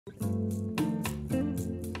I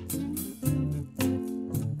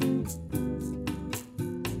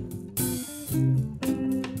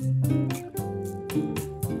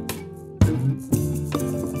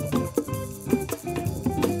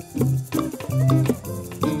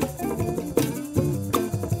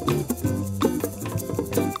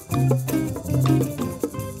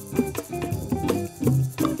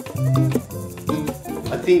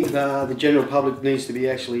think the general public needs to be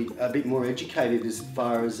actually a bit more educated as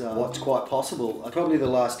far as what's quite possible. Probably the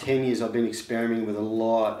last 10 years I've been experimenting with a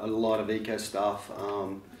lot of eco stuff.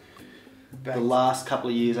 The last couple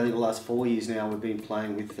of years, I think the last 4 years now, we've been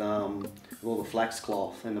playing with all the flax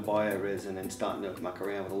cloth and the bio-resin and starting to muck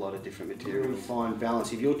around with a lot of different materials. Fine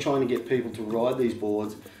balance. If you're trying to get people to ride these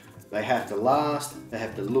boards, they have to last, they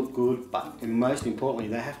have to look good, but most importantly,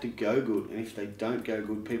 they have to go good. And if they don't go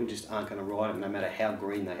good, people just aren't going to ride them, no matter how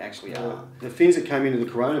green they actually are. The fins that came into the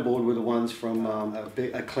Corona board were the ones from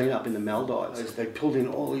a clean-up in the Maldives. They pulled in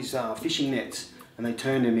all these fishing nets and they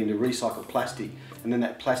turned them into recycled plastic. And then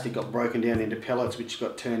that plastic got broken down into pellets, which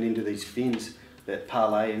got turned into these fins that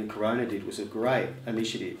Parley and Corona did. It was a great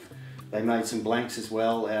initiative. They made some blanks as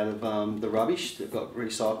well out of the rubbish that got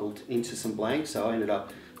recycled into some blanks, so I ended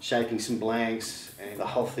up shaping some blanks, and the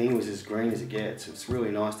whole thing was as green as it gets. It's really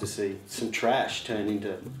nice to see some trash turned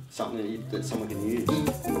into something that someone can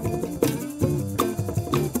use.